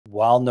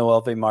while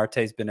Noelvi Marte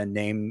has been a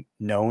name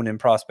known in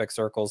prospect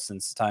circles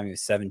since the time he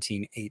was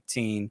 17,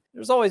 18,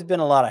 there's always been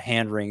a lot of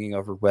hand-wringing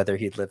over whether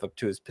he'd live up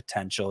to his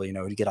potential. You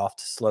know, he'd get off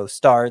to slow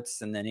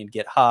starts, and then he'd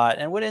get hot,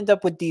 and would end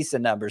up with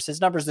decent numbers. His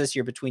numbers this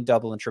year between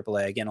double and triple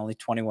A, again, only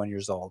 21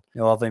 years old.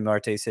 Noelvi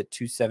Marte's hit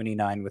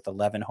 .279 with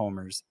 11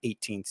 homers,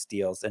 18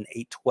 steals, and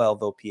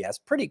 812 OPS.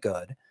 Pretty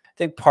good. I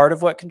think part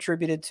of what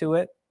contributed to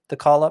it, the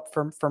call-up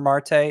for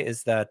Marte,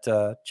 is that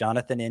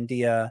Jonathan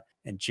India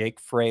and Jake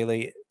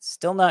Fraley,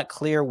 still not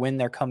clear when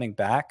they're coming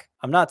back.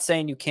 I'm not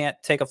saying you can't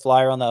take a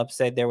flyer on the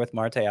upside there with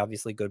Marte.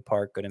 Obviously, good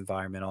park, good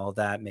environment, all of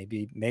that.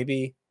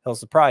 Maybe he'll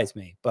surprise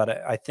me. But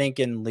I think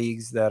in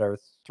leagues that are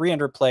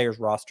 300 players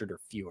rostered or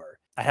fewer,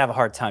 I have a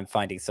hard time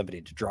finding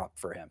somebody to drop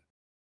for him.